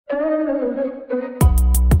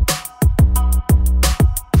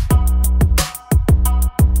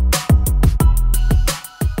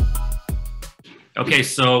Okay,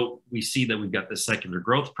 so we see that we've got this secular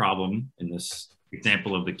growth problem in this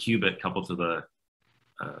example of the qubit coupled to the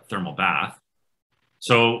thermal bath.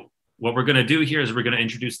 So what we're going to do here is we're going to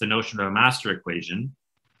introduce the notion of a master equation,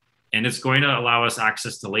 and it's going to allow us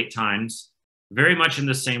access to late times very much in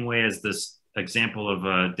the same way as this example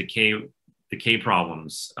of decay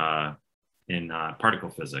problems in particle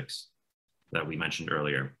physics that we mentioned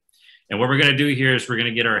earlier. And what we're going to do here is we're going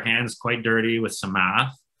to get our hands quite dirty with some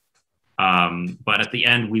math. But at the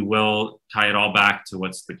end, we will tie it all back to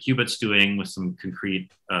what's the qubits doing with some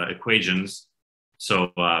concrete equations.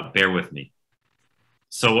 So bear with me.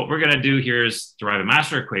 So what we're going to do here is derive a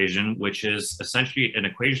master equation, which is essentially an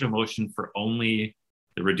equation of motion for only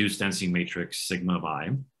the reduced density matrix sigma of I.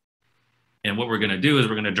 And what we're going to do is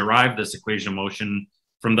we're going to derive this equation of motion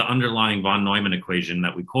from the underlying von Neumann equation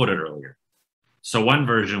that we quoted earlier. So one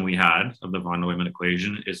version we had of the von Neumann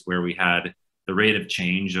equation is where we had the rate of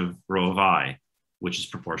change of rho of I, which is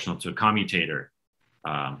proportional to a commutator.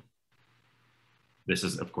 This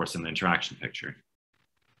is, of course, in the interaction picture.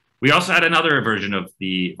 We also had another version of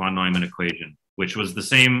the von Neumann equation, which was the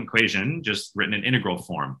same equation, just written in integral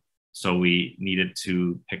form. So we needed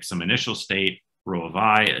to pick some initial state, rho of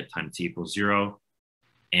I at time t equals 0.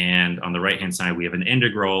 And on the right-hand side, we have an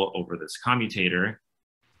integral over this commutator.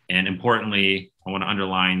 And importantly, I want to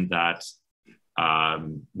underline that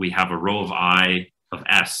we have a rho of I of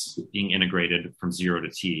s being integrated from 0 to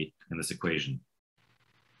t in this equation.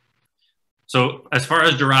 So as far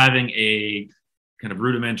as deriving a kind of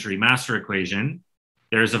rudimentary master equation,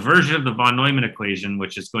 there's a version of the von Neumann equation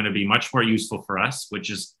which is going to be much more useful for us, which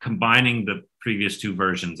is combining the previous two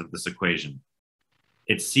versions of this equation.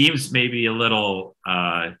 It seems maybe a little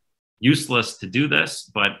useless to do this,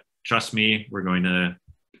 but trust me, we're going to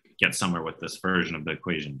get somewhere with this version of the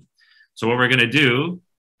equation. So what we're going to do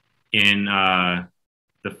in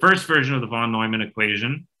the first version of the von Neumann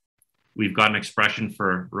equation, we've got an expression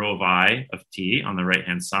for rho of I of t on the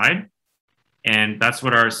right-hand side. And that's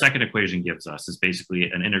what our second equation gives us, is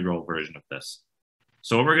basically an integral version of this.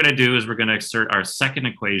 So what we're going to do is we're going to exert our second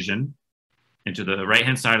equation into the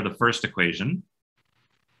right-hand side of the first equation.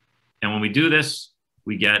 And when we do this,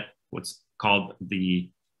 we get what's called the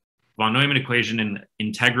von Neumann equation in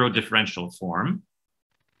integro-differential form.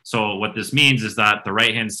 So what this means is that the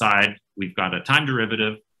right-hand side, we've got a time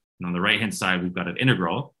derivative, and on the right-hand side, we've got an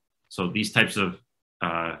integral. So these types of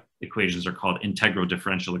equations are called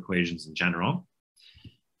integro-differential equations in general.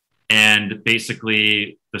 And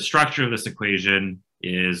basically, the structure of this equation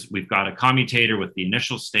is we've got a commutator with the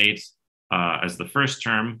initial state as the first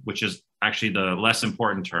term, which is actually the less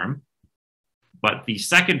important term. But the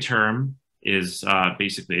second term is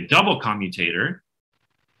basically a double commutator,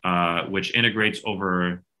 which integrates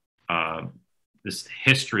over this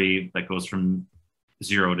history that goes from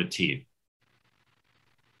 0 to t.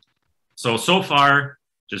 So far,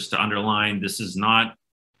 just to underline, this is not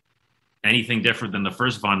anything different than the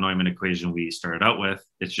first von Neumann equation we started out with.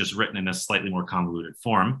 It's just written in a slightly more convoluted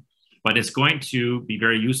form, but it's going to be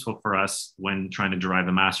very useful for us when trying to derive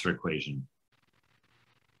a master equation.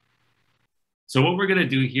 So what we're going to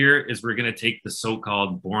do here is we're going to take the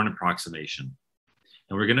so-called Born approximation,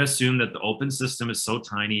 and we're going to assume that the open system is so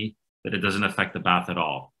tiny that it doesn't affect the bath at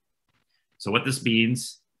all. So what this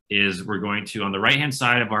means is we're going to, on the right-hand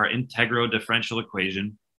side of our integro-differential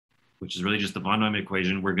equation, which is really just the von Neumann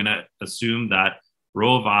equation, we're going to assume that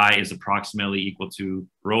rho of I is approximately equal to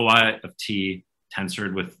rho I of t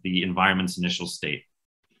tensored with the environment's initial state.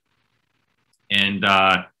 And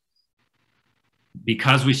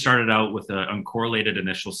because we started out with an uncorrelated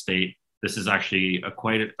initial state, this is actually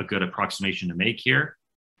quite a good approximation to make here.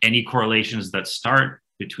 Any correlations that start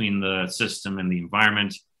between the system and the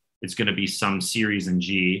environment, it's going to be some series in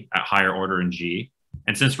G at higher order in G.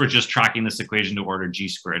 And since we're just tracking this equation to order G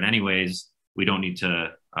squared anyways, we don't need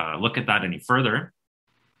to look at that any further.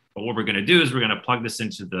 But what we're going to do is we're going to plug this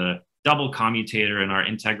into the double commutator in our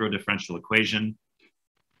integro-differential equation.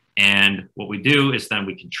 And what we do is then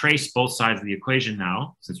we can trace both sides of the equation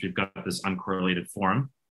now, since we've got this uncorrelated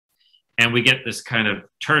form. And we get this kind of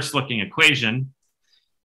terse-looking equation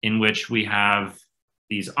in which we have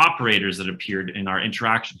these operators that appeared in our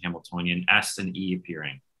interaction Hamiltonian, S and E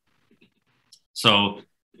appearing. So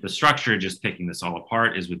the structure, just picking this all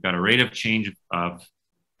apart, is we've got a rate of change of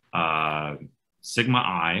sigma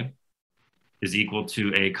I is equal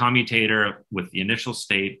to a commutator with the initial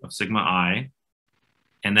state of sigma I.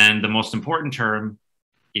 And then the most important term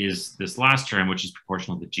is this last term, which is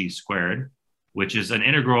proportional to G squared, which is an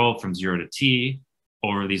integral from 0 to t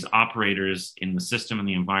over these operators in the system and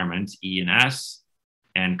the environment, E and S,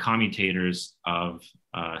 and commutators of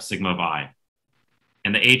sigma of I.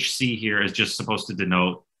 And the HC here is just supposed to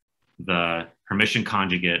denote the permission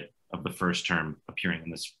conjugate of the first term appearing in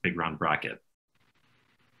this big round bracket.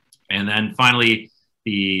 And then finally,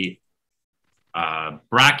 the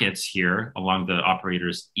brackets here along the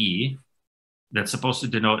operators E, that's supposed to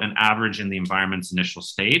denote an average in the environment's initial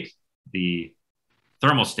state, the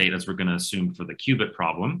thermal state, as we're going to assume for the qubit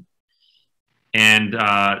problem. And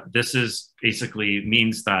this is basically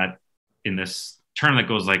means that in this term that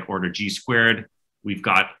goes like order G squared, we've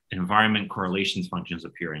got environment correlation functions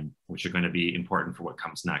appearing, which are going to be important for what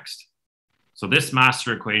comes next. So this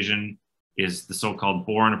master equation is the so-called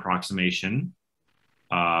Born approximation.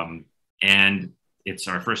 And it's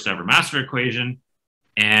our first ever master equation.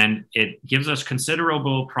 And it gives us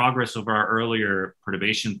considerable progress over our earlier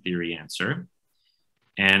perturbation theory answer.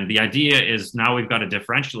 And the idea is now we've got a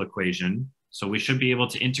differential equation, so we should be able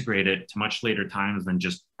to integrate it to much later times than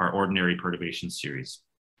just our ordinary perturbation series.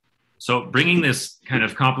 So bringing this kind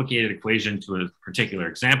of complicated equation to a particular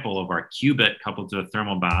example of our qubit coupled to a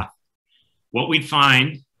thermal bath, what we'd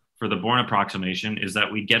find for the Born approximation is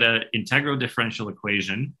that we get an integral differential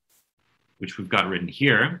equation, which we've got written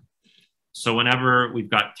here. So whenever we've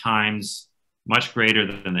got times much greater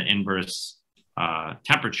than the inverse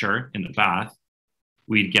temperature in the bath,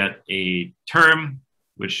 we'd get a term,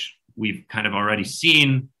 which we've kind of already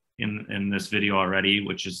seen in this video already,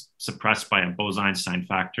 which is suppressed by a Bose-Einstein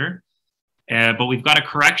factor. But we've got a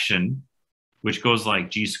correction, which goes like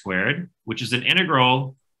G squared, which is an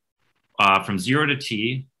integral from 0 to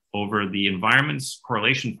T over the environment's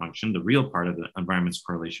correlation function, the real part of the environment's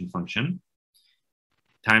correlation function,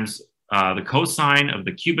 times the cosine of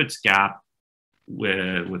the qubits gap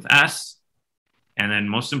with S, and then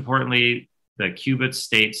most importantly, the qubit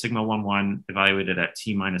state sigma 1,1 evaluated at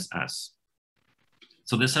T minus S.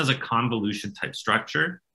 So this has a convolution type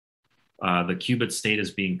structure. The qubit state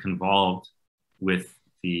is being convolved with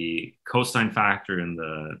the cosine factor in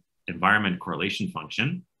the environment correlation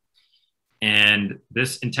function. And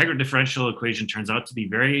this integral differential equation turns out to be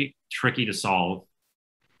very tricky to solve,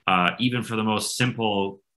 even for the most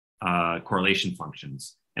simple correlation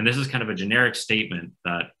functions. And this is kind of a generic statement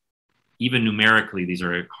that even numerically, these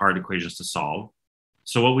are hard equations to solve.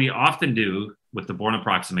 So what we often do with the Born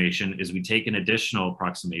approximation is we take an additional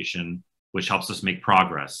approximation, which helps us make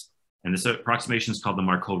progress. And this approximation is called the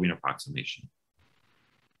Markovian approximation.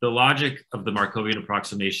 The logic of the Markovian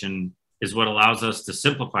approximation is what allows us to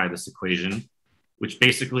simplify this equation, which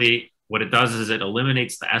basically what it does is it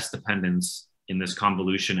eliminates the S dependence in this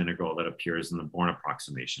convolution integral that appears in the Born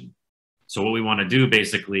approximation. So what we want to do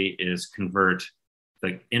basically is convert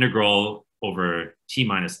the integral over T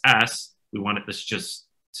minus S. We want this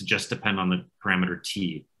to just depend on the parameter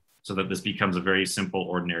T, so that this becomes a very simple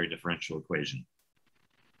ordinary differential equation.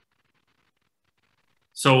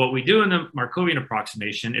 So what we do in the Markovian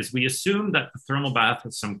approximation is we assume that the thermal bath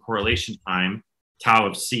has some correlation time, tau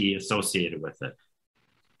of C, associated with it.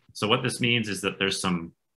 So what this means is that there's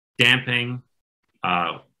some damping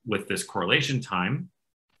with this correlation time.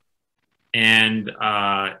 And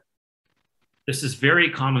this is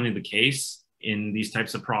very commonly the case in these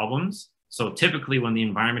types of problems. So typically when the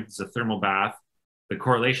environment is a thermal bath, the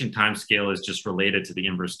correlation time scale is just related to the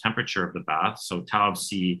inverse temperature of the bath. So tau of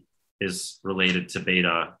C is related to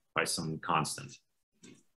beta by some constant.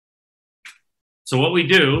 So what we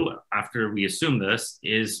do after we assume this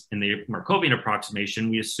is in the Markovian approximation,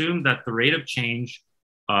 we assume that the rate of change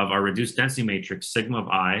of our reduced density matrix sigma of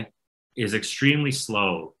I is extremely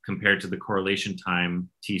slow compared to the correlation time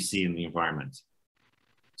TC in the environment.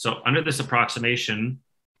 So under this approximation,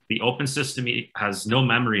 the open system has no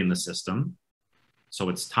memory in the system. So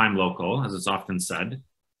it's time local, as it's often said.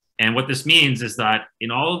 And what this means is that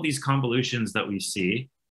in all of these convolutions that we see,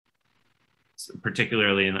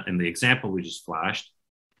 particularly in the example we just flashed,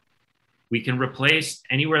 we can replace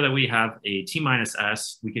anywhere that we have a T minus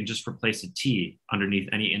S, we can just replace a T underneath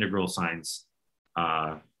any integral signs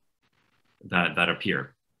that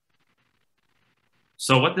appear.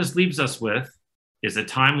 So what this leaves us with is a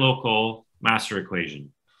time local master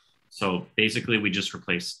equation. So basically we just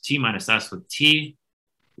replace T minus S with T,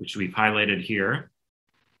 which we've highlighted here.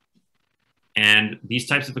 And these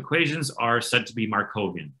types of equations are said to be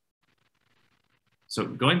Markovian. So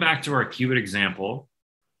going back to our qubit example,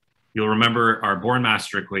 you'll remember our Born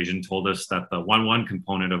master equation told us that the 1,1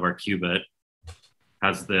 component of our qubit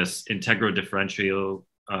has this integral differential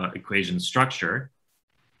equation structure,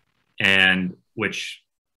 and which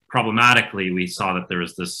problematically we saw that there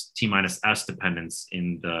was this T minus S dependence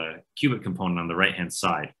in the qubit component on the right-hand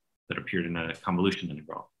side that appeared in a convolution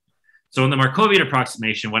integral. So in the Markovian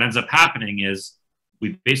approximation, what ends up happening is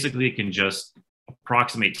we basically can just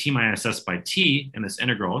approximate t minus s by t in this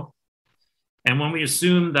integral. And when we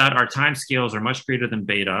assume that our time scales are much greater than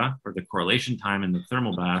beta, or the correlation time in the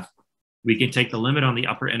thermal bath, we can take the limit on the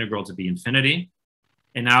upper integral to be infinity.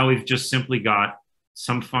 And now we've just simply got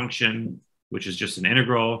some function, which is just an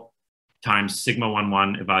integral times sigma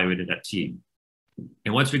 1, evaluated at t.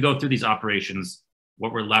 And once we go through these operations,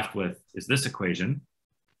 what we're left with is this equation.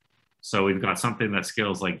 So we've got something that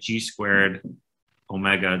scales like g squared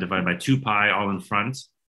omega divided by 2 pi all in front.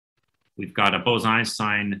 We've got a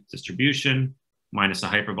Bose-Einstein distribution minus a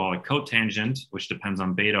hyperbolic cotangent, which depends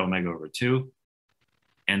on beta omega over 2.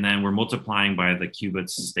 And then we're multiplying by the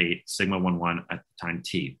qubits state sigma 1 at time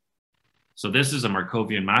t. So this is a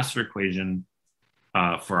Markovian master equation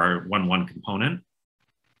for our 1 component.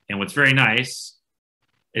 And what's very nice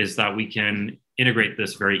is that we can integrate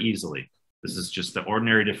this very easily. This is just the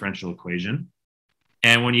ordinary differential equation.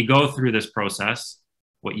 And when you go through this process,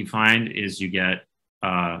 what you find is you get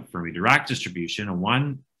Fermi-Dirac distribution, a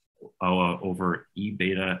 1 over e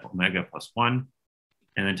beta omega plus 1,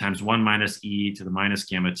 and then times 1 minus e to the minus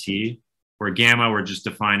gamma t, where gamma we're just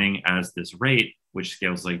defining as this rate, which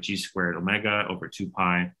scales like g squared omega over 2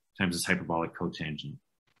 pi times this hyperbolic cotangent.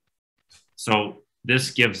 So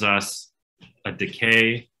this gives us a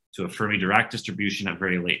decay to a Fermi-Dirac distribution at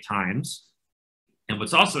very late times. And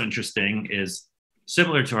what's also interesting is,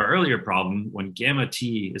 similar to our earlier problem, when gamma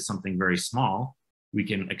t is something very small, we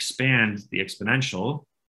can expand the exponential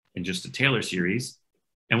in just a Taylor series.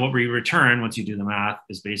 And what we return once you do the math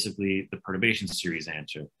is basically the perturbation series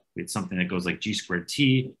answer. It's something that goes like g squared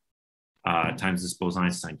t times this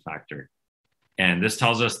Bose-Einstein factor. And this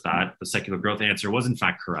tells us that the secular growth answer was in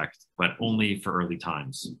fact correct, but only for early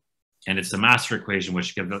times. And it's the master equation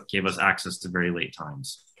which gave us access to very late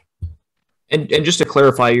times. And just to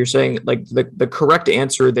clarify, you're saying like the correct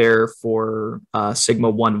answer there for sigma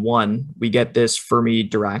 1, we get this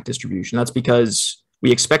Fermi-Dirac distribution. That's because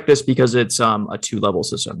we expect this because it's a 2-level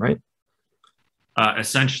system, right?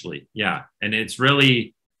 Essentially, yeah. And it's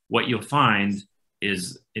really what you'll find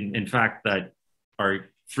is, in fact, that our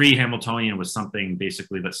free Hamiltonian was something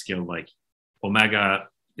basically that scaled like omega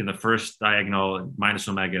in the first diagonal, minus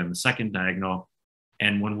omega in the second diagonal.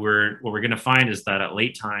 And what we're going to find is that at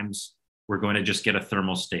late times, we're going to just get a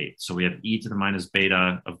thermal state. So we have e to the minus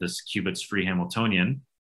beta of this qubits free Hamiltonian.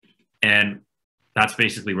 And that's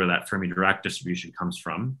basically where that Fermi-Dirac distribution comes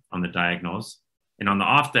from on the diagonals. And on the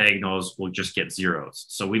off diagonals, we'll just get zeros.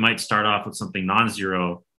 So we might start off with something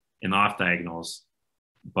non-zero in the off diagonals,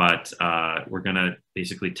 but we're going to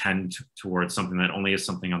basically tend towards something that only is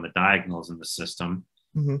something on the diagonals in the system.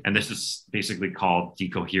 Mm-hmm. And this is basically called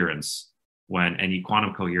decoherence, when any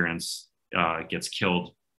quantum coherence gets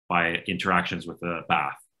killed by interactions with the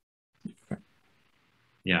bath. Okay.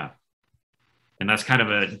 Yeah. And that's kind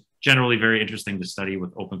of a generally very interesting to study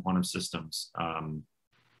with open quantum systems.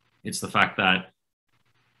 It's the fact that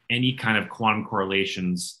any kind of quantum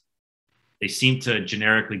correlations, they seem to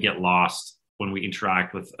generically get lost when we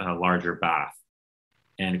interact with a larger bath.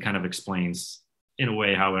 And it kind of explains, in a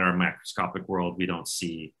way, how in our macroscopic world, we don't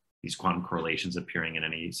see these quantum correlations appearing in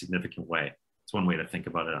any significant way. It's one way to think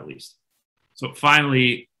about it, at least. So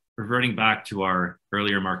finally, reverting back to our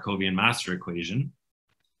earlier Markovian master equation,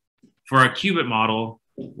 for our qubit model,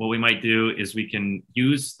 what we might do is we can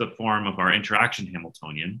use the form of our interaction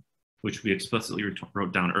Hamiltonian, which we explicitly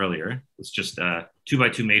wrote down earlier. It's just a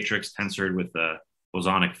 2x2 matrix tensored with a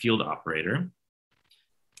bosonic field operator.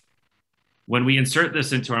 When we insert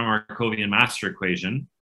this into our Markovian master equation,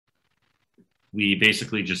 we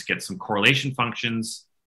basically just get some correlation functions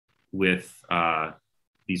with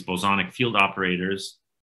these bosonic field operators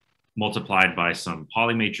multiplied by some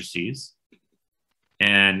Pauli matrices.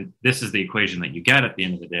 And this is the equation that you get at the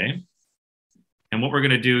end of the day. And what we're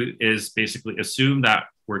going to do is basically assume that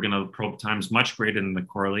we're going to probe times much greater than the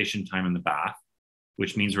correlation time in the bath,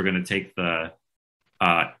 which means we're going to take the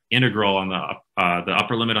integral on the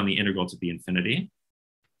upper limit on the integral to be infinity.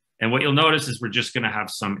 And what you'll notice is we're just going to have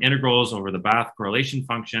some integrals over the bath correlation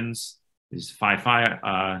functions, these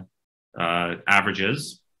phi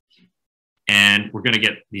averages. And we're going to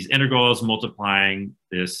get these integrals multiplying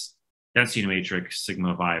this density matrix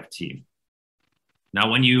sigma phi of t.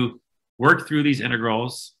 Now, when you work through these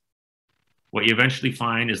integrals, what you eventually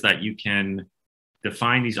find is that you can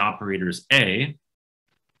define these operators A,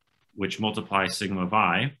 which multiply sigma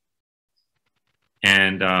phi.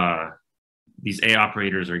 And these A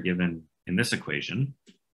operators are given in this equation.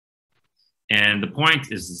 And the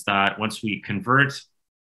point is that once we convert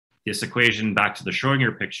this equation back to the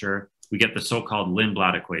Schrodinger picture, we get the so-called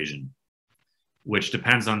Lindblad equation, which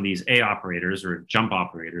depends on these A operators, or jump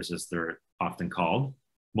operators as they're often called,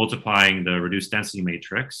 multiplying the reduced density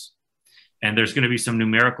matrix. And there's going to be some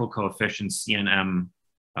numerical coefficients, C and M,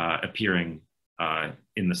 appearing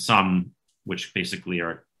in the sum, which basically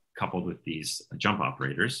are coupled with these jump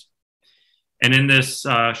operators. And in this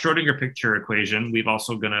Schrodinger picture equation,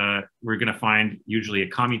 we're gonna find usually a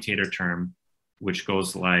commutator term, which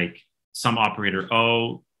goes like some operator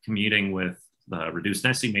O commuting with the reduced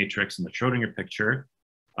density matrix in the Schrodinger picture,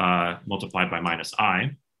 multiplied by minus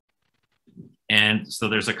I. And so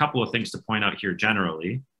there's a couple of things to point out here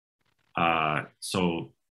generally.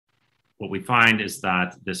 So what we find is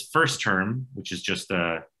that this first term, which is just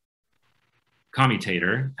a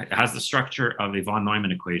commutator, has the structure of a von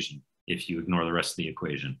Neumann equation if you ignore the rest of the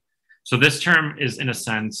equation. So this term is, in a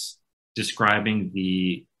sense, describing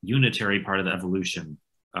the unitary part of the evolution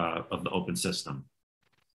of the open system.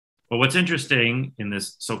 But what's interesting in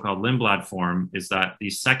this so-called Lindblad form is that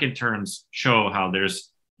these second terms show how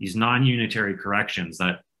there's these non-unitary corrections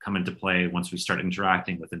that come into play once we start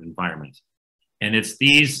interacting with an environment. And it's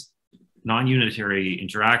these non-unitary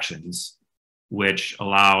interactions which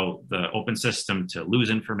allow the open system to lose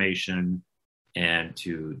information and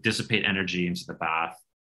to dissipate energy into the bath.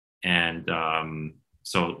 And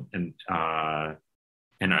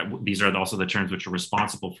these are also the terms which are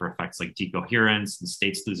responsible for effects like decoherence and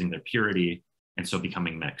states losing their purity and so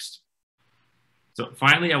becoming mixed. So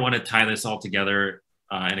finally, I want to tie this all together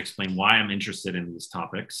and explain why I'm interested in these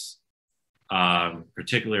topics,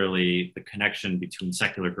 particularly the connection between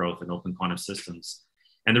secular growth and open quantum systems.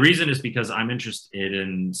 And the reason is because I'm interested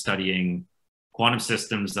in studying quantum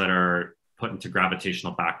systems that are put into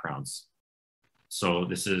gravitational backgrounds. So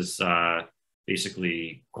this is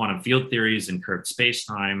basically quantum field theories in curved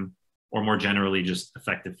space-time, or more generally, just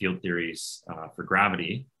effective field theories for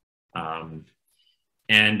gravity.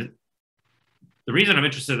 And the reason I'm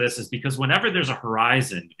interested in this is because whenever there's a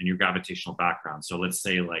horizon in your gravitational background, so let's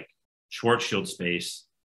say like Schwarzschild space,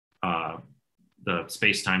 the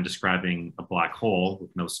space-time describing a black hole with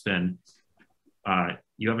no spin,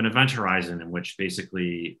 you have an event horizon in which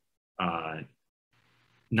basically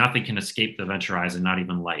nothing can escape the event horizon, not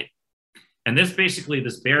even light. And this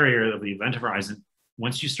barrier of the event horizon,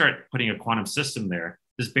 once you start putting a quantum system there,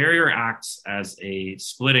 this barrier acts as a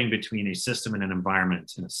splitting between a system and an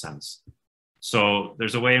environment in a sense. So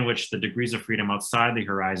there's a way in which the degrees of freedom outside the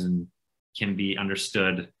horizon can be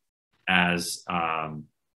understood as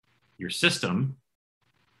your system,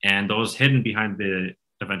 and those hidden behind the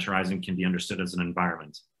event horizon can be understood as an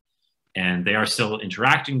environment. And they are still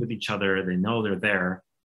interacting with each other. They know they're there,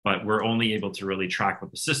 but we're only able to really track what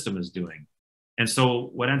the system is doing. And so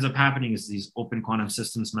what ends up happening is these open quantum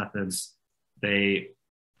systems methods, they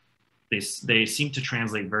seem to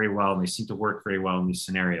translate very well, and they seem to work very well in these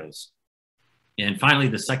scenarios. And finally,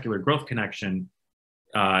 the secular growth connection,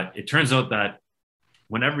 it turns out that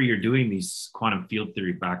whenever you're doing these quantum field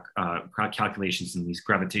theory calculations in these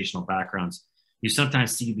gravitational backgrounds, you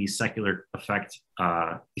sometimes see these secular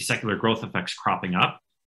growth effects cropping up.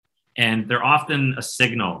 And they're often a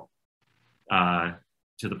signal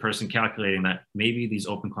to the person calculating that maybe these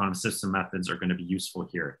open quantum system methods are going to be useful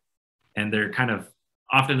here. And they're kind of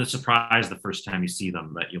often a surprise the first time you see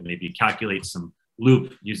them, that you'll maybe calculate some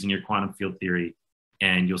loop using your quantum field theory,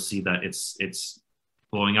 and you'll see that it's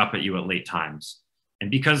blowing up at you at late times.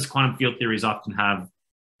 And because quantum field theories often have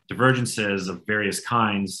divergences of various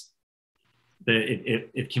kinds,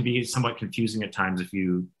 it can be somewhat confusing at times if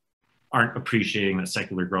you aren't appreciating that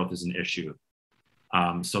secular growth is an issue.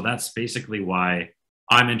 So that's basically why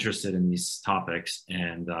I'm interested in these topics.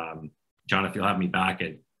 And John, if you'll have me back,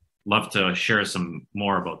 I'd love to share some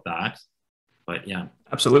more about that. But yeah.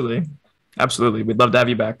 Absolutely. Absolutely. We'd love to have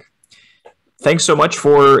you back. Thanks so much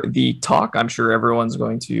for the talk. I'm sure everyone's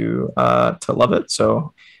going to love it.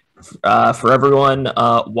 So for everyone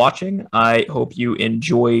watching, I hope you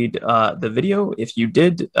enjoyed the video. If you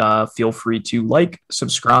did, feel free to like,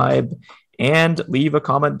 subscribe, and leave a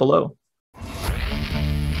comment below.